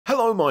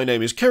Hello, my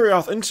name is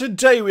Kiriath, and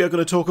today we are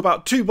going to talk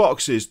about two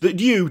boxes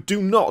that you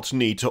do not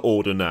need to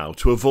order now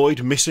to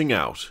avoid missing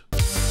out.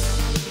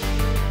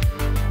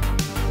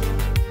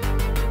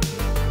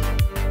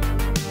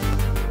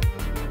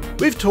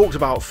 We've talked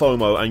about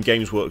FOMO and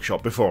Games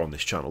Workshop before on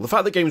this channel. The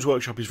fact that Games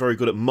Workshop is very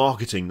good at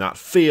marketing that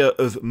fear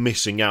of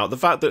missing out. The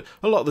fact that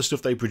a lot of the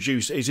stuff they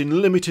produce is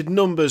in limited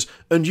numbers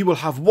and you will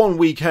have one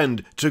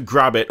weekend to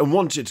grab it, and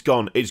once it's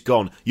gone, it's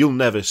gone. You'll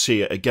never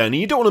see it again. And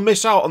you don't want to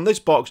miss out on this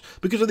box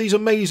because of these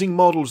amazing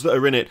models that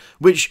are in it,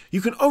 which you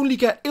can only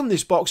get in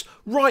this box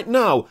right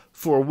now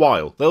for a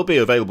while. They'll be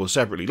available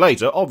separately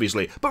later,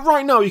 obviously, but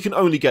right now you can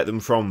only get them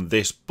from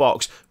this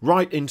box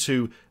right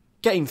into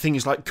getting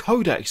things like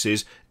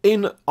codexes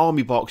in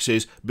army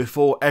boxes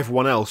before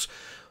everyone else.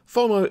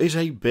 FOMO is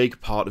a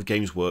big part of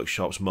Games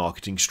Workshop's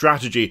marketing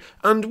strategy,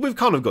 and we've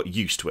kind of got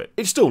used to it.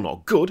 It's still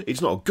not good,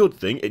 it's not a good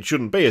thing, it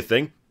shouldn't be a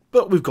thing,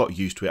 but we've got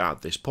used to it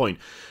at this point.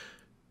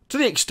 To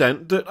the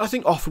extent that I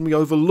think often we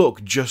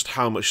overlook just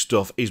how much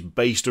stuff is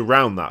based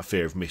around that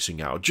fear of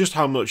missing out, just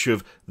how much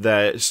of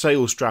their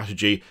sales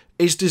strategy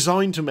is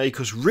designed to make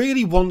us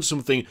really want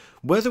something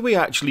whether we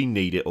actually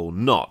need it or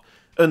not.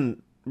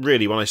 And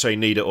really, when I say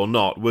need it or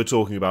not, we're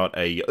talking about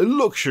a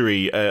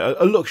luxury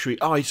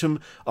item,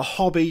 a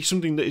hobby,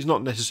 something that is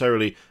not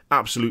necessarily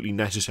absolutely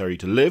necessary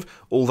to live,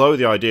 although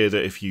the idea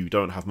that if you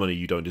don't have money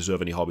you don't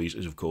deserve any hobbies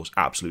is of course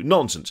absolute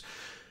nonsense.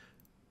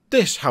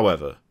 This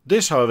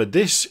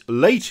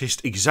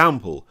latest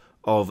example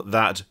of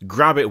that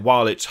grab it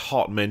while it's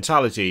hot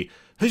mentality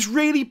has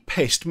really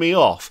pissed me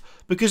off,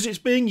 because it's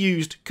being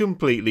used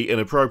completely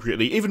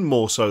inappropriately, even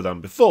more so than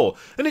before,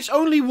 and it's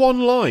only one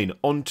line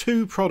on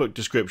two product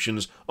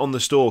descriptions on the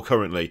store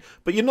currently,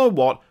 but you know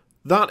what?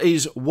 That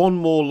is one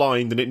more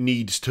line than it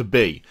needs to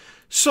be.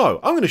 So,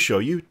 I'm going to show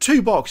you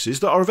two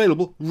boxes that are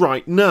available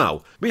right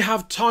now. We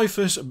have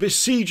Typhus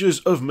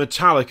Besiegers of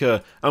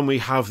Metallica, and we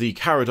have the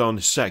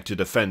Caradon Sector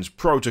Defense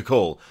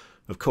Protocol.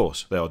 Of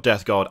course, they are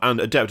Death Guard and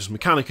Adeptus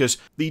Mechanicus.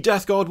 The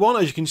Death Guard one,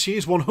 as you can see,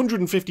 is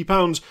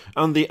 £150,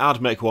 and the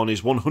AdMech one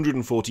is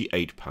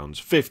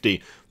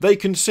 £148.50. They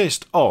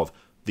consist of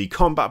the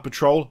Combat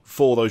Patrol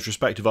for those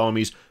respective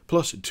armies,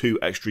 plus 2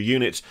 extra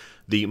units,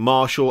 the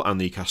Marshal and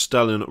the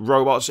Castellan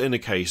robots in the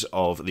case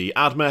of the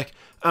AdMech,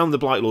 and the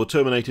Blightlord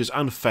Terminators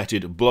and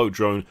Fetid Bloat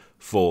Drone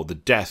for the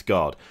Death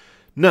Guard.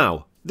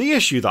 Now, the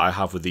issue that I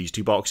have with these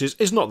two boxes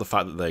is not the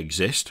fact that they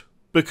exist,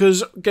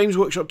 because Games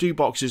Workshop do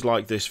boxes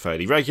like this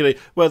fairly regularly,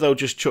 where they'll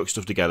just chuck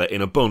stuff together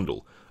in a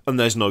bundle, and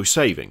there's no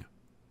saving.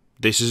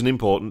 This is an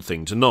important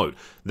thing to note.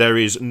 There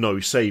is no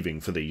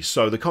saving for these.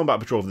 So the Combat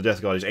Patrol for the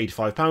Death Guard is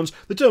 £85,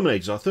 the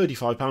Terminators are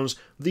 £35,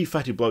 the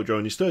Fetid Bloat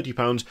Drone is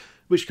 £30,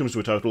 which comes to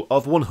a total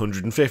of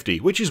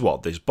 £150, which is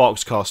what this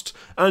box costs,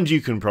 and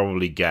you can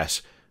probably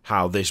guess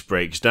how this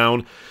breaks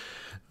down.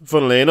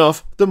 Funnily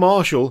enough, the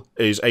Marshal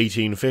is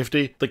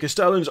 £18.50, the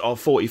Castellans are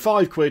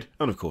 £45,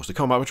 and of course the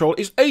Combat Patrol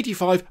is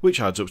 £85,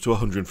 which adds up to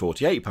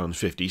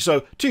 £148.50,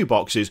 so two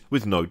boxes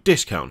with no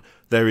discount.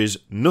 There is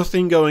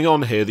nothing going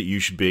on here that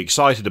you should be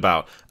excited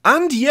about.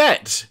 And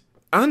yet,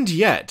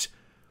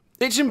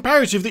 it's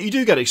imperative that you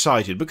do get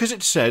excited, because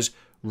it says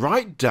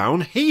right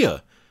down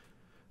here,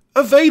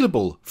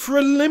 available for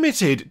a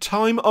limited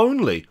time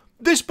only.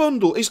 This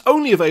bundle is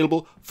only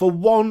available for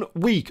 1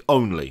 week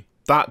only.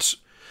 That's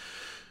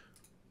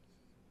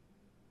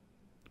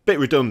bit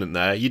redundant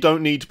there. You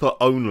don't need to put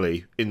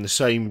only in the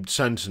same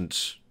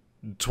sentence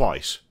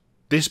twice.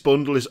 This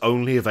bundle is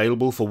only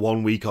available for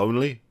 1 week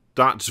only.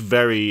 That's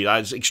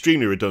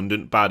extremely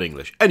redundant, bad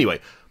English. Anyway,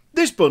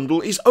 this bundle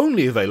is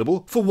only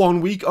available for 1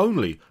 week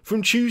only,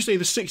 from Tuesday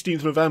the 16th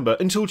of November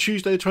until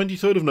Tuesday the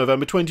 23rd of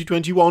November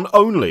 2021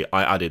 only.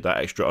 I added that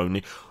extra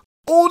only.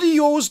 Order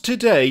yours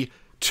today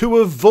to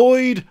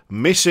avoid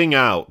missing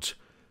out.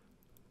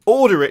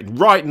 Order it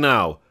right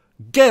now.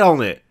 Get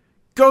on it.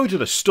 Go to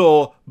the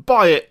store,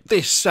 buy it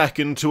this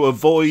second to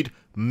avoid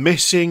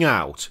missing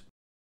out.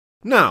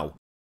 Now,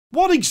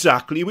 what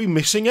exactly are we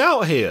missing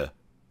out here?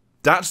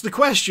 That's the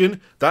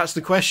question. That's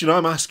the question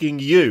I'm asking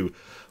you.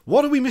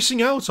 What are we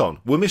missing out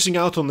on? We're missing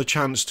out on the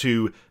chance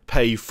to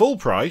pay full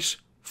price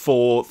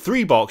for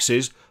 3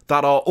 boxes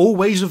that are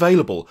always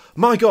available.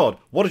 My God,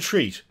 what a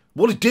treat.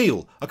 What a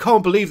deal. I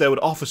can't believe they would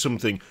offer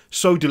something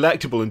so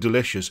delectable and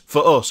delicious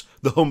for us,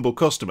 the humble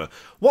customer.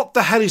 What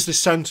the hell is this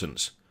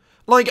sentence?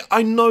 Like,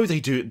 I know they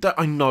do that.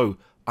 I know.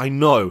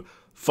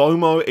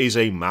 FOMO is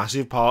a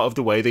massive part of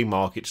the way they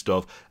market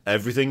stuff.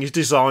 Everything is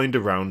designed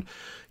around,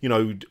 you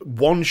know,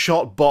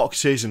 one-shot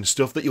boxes and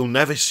stuff that you'll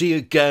never see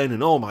again.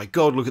 And oh my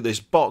God, look at this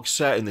box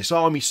set and this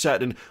army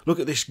set, and look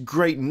at this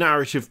great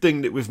narrative thing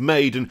that we've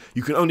made, and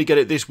you can only get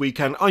it this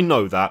weekend. I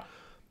know that.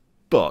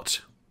 But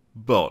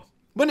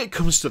when it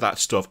comes to that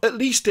stuff, at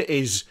least it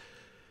is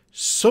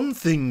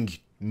something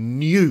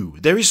new.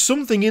 There is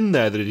something in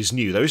there that is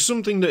new. There is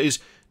something that is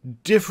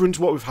different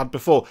to what we've had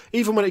before,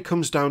 even when it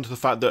comes down to the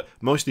fact that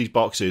most of these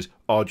boxes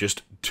are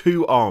just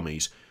 2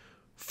 armies,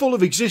 full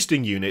of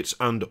existing units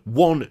and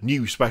 1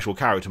 new special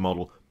character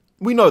model.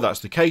 We know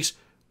that's the case,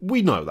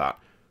 we know that.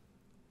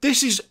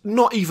 This is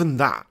not even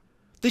that.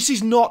 This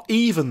is not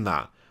even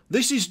that.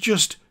 This is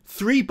just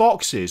 3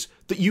 boxes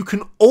that you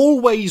can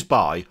always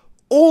buy,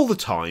 all the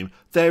time.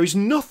 There is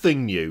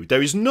nothing new,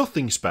 there is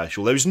nothing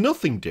special, there is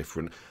nothing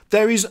different.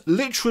 There is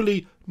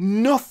literally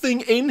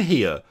nothing in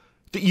here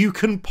that you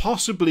can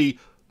possibly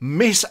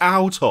miss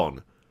out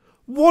on.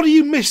 What are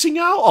you missing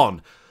out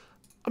on?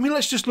 I mean,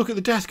 let's just look at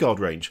the Death Guard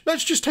range.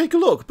 Let's just take a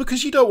look,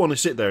 because you don't want to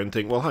sit there and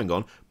think, well, hang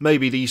on,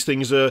 maybe these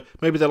things are,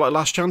 maybe they're like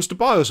last chance to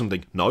buy or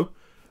something. No,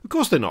 of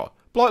course they're not.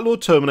 Blightlord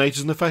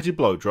Terminators and the Fetid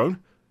Blow Drone,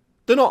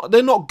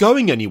 they're not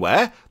going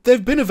anywhere.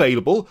 They've been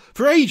available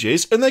for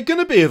ages, and they're going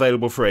to be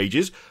available for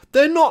ages.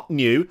 They're not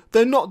new,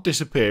 they're not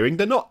disappearing,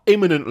 they're not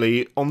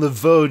imminently on the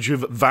verge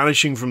of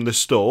vanishing from the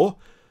store.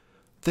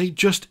 They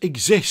just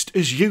exist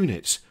as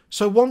units.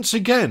 So once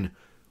again,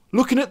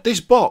 looking at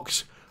this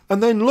box,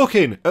 and then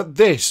looking at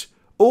this,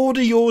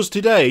 order yours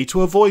today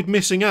to avoid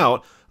missing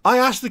out, I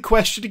ask the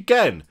question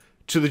again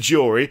to the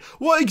jury,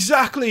 what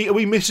exactly are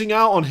we missing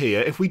out on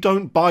here if we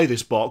don't buy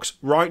this box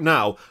right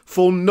now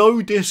for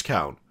no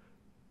discount?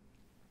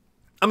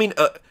 I mean,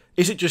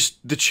 is it just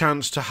the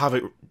chance to have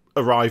it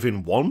arrive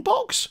in 1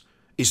 box?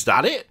 Is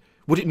that it?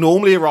 Would it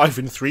normally arrive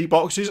in 3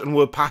 boxes and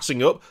we're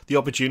passing up the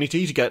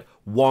opportunity to get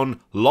 1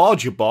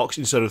 larger box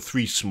instead of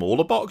 3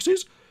 smaller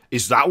boxes?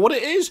 Is that what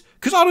it is?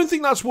 Because I don't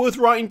think that's worth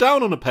writing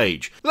down on a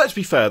page. Let's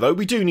be fair though,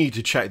 we do need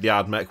to check the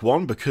AdMech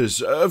one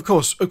because, of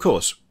course,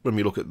 when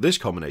we look at this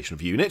combination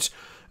of units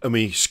and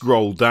we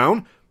scroll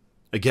down,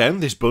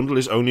 again, this bundle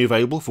is only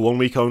available for 1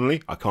 week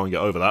only. I can't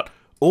get over that.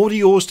 Order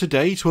yours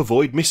today to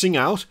avoid missing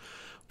out.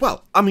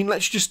 Well, I mean,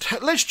 let's just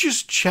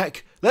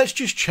check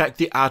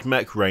the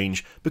AdMech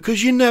range,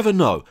 because you never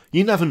know.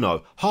 You never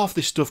know. Half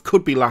this stuff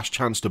could be last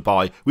chance to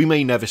buy. We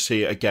may never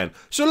see it again.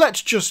 So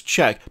let's just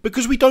check,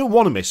 because we don't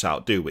want to miss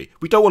out, do we?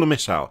 We don't want to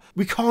miss out.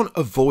 We can't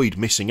avoid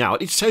missing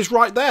out. It says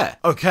right there.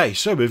 Okay,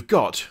 so we've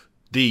got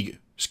the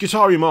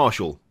Skitarii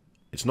Marshal.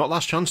 It's not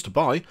last chance to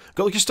buy.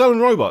 Got the Castellan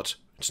Robot.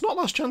 It's not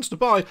last chance to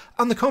buy.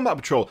 And the Combat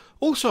Patrol.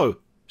 Also,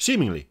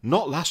 seemingly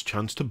not last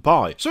chance to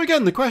buy. So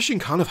again, the question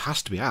kind of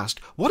has to be asked,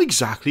 what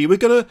exactly are we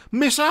going to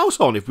miss out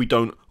on if we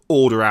don't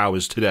order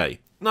ours today?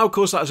 Now, of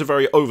course, that is a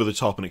very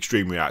over-the-top and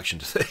extreme reaction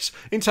to this,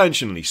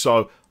 intentionally,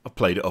 so I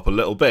played it up a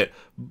little bit.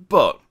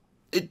 But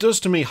it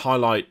does to me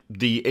highlight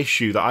the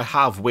issue that I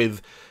have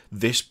with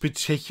this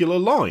particular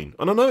line.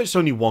 And I know it's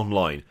only 1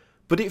 line,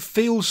 but it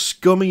feels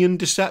scummy and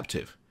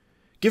deceptive.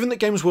 Given that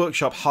Games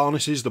Workshop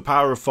harnesses the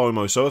power of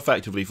FOMO so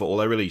effectively for all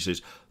their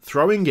releases,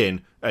 throwing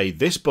in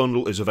this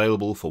bundle is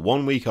available for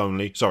 1 week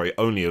only, sorry,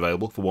 only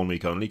available for 1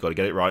 week only, gotta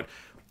get it right,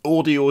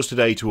 order yours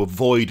today to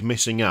avoid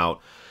missing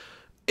out,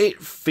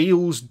 it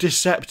feels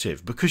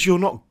deceptive because you're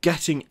not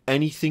getting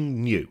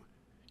anything new.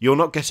 You're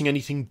not getting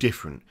anything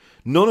different.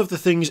 None of the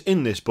things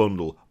in this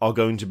bundle are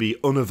going to be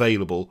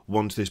unavailable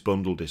once this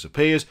bundle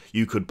disappears.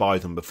 You could buy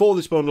them before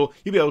this bundle,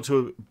 you'll be able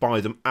to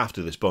buy them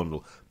after this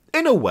bundle.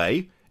 In a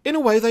way,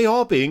 they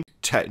are being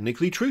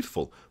technically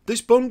truthful.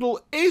 This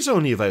bundle is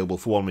only available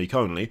for 1 week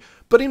only,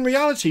 but in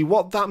reality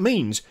what that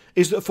means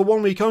is that for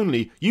 1 week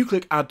only, you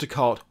click add to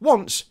cart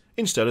once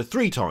instead of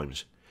 3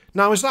 times.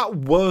 Now, is that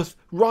worth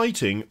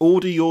writing,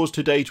 order yours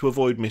today to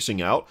avoid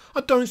missing out? I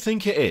don't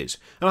think it is.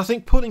 And I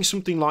think putting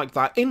something like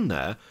that in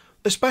there,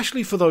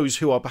 especially for those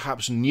who are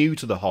perhaps new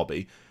to the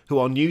hobby, who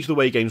are new to the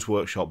way Games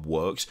Workshop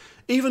works,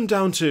 even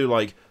down to,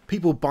 like,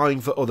 people buying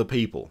for other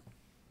people,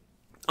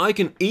 I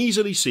can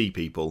easily see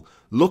people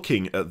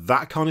looking at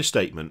that kind of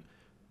statement,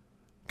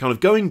 kind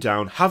of going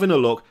down, having a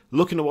look,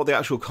 looking at what the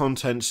actual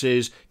contents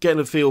is, getting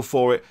a feel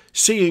for it,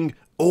 seeing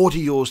order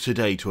yours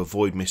today to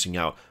avoid missing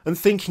out, and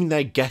thinking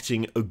they're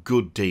getting a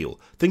good deal,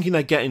 thinking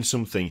they're getting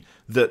something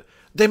that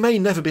they may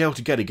never be able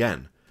to get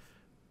again.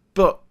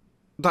 But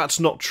that's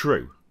not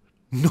true.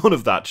 None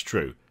of that's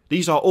true.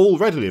 These are all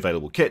readily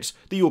available kits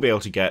that you'll be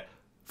able to get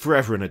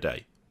forever and a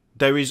day.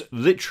 There is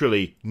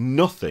literally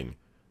nothing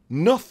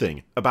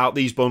about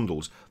these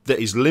bundles that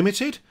is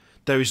limited.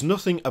 There is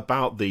nothing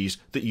about these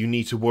that you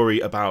need to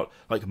worry about,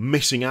 like,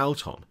 missing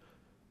out on.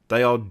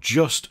 They are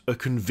just a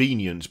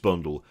convenience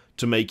bundle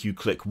to make you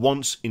click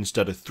once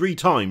instead of 3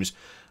 times,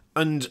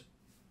 and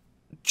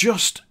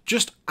just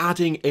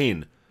adding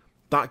in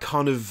that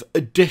kind of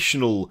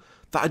additional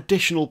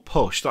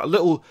push, that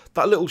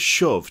little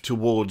shove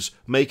towards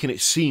making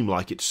it seem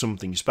like it's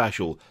something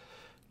special,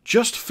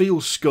 just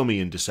feels scummy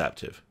and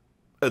deceptive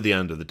at the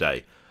end of the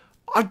day.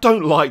 I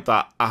don't like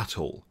that at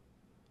all.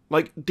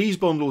 Like, these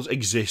bundles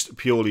exist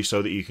purely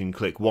so that you can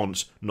click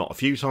once, not a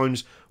few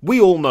times. We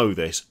all know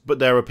this, but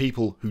there are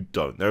people who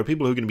don't. There are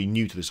people who are going to be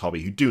new to this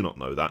hobby who do not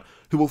know that,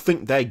 who will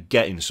think they're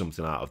getting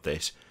something out of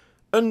this.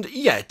 And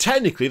yeah,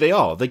 technically they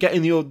are. They're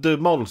getting the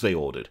models they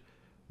ordered.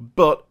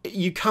 But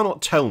you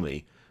cannot tell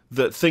me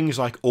that things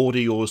like order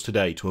yours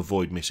today to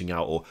avoid missing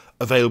out or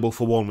available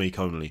for 1 week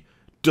only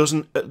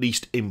doesn't at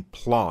least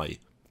imply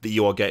that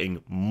you are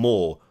getting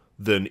more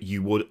than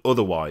you would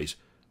otherwise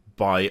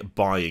by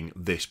buying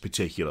this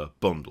particular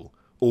bundle,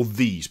 or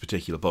these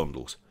particular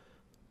bundles.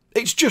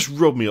 It's just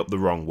rubbed me up the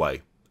wrong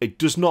way. It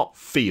does not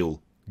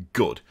feel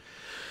good.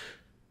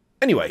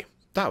 Anyway,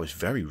 that was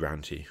very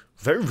ranty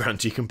very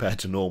ranty compared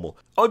to normal.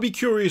 I'd be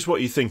curious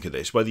what you think of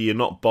this, whether you're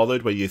not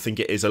bothered, whether you think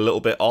it is a little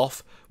bit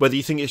off, whether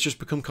you think it's just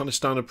become kind of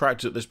standard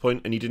practice at this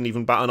point and you didn't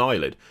even bat an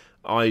eyelid.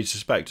 I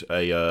suspect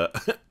an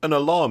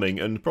alarming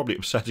and probably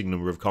upsetting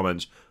number of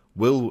comments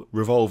will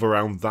revolve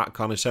around that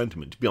kind of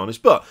sentiment, to be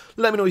honest. But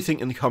let me know what you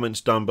think in the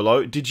comments down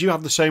below. Did you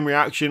have the same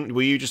reaction?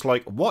 Were you just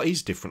like, what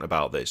is different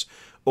about this?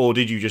 Or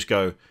did you just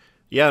go,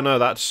 yeah, no,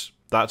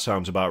 that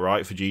sounds about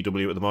right for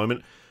GW at the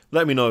moment?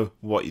 Let me know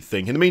what you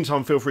think. In the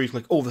meantime, feel free to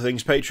click all the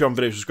things, Patreon,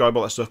 video, subscribe,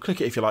 all that stuff. Click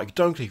it if you like,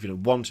 don't click if you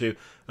don't want to.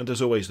 And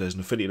as always, there's an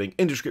affiliate link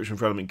in the description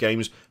for Element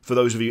Games for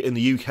those of you in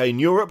the UK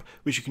and Europe,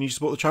 which you can use to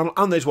support the channel.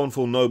 And there's one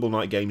for Noble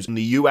Knight Games in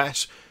the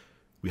US.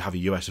 We have a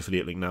US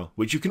affiliate link now,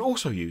 which you can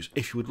also use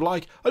if you would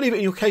like. I'll leave it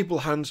in your capable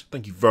hands.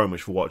 Thank you very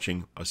much for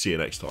watching. I'll see you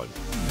next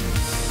time.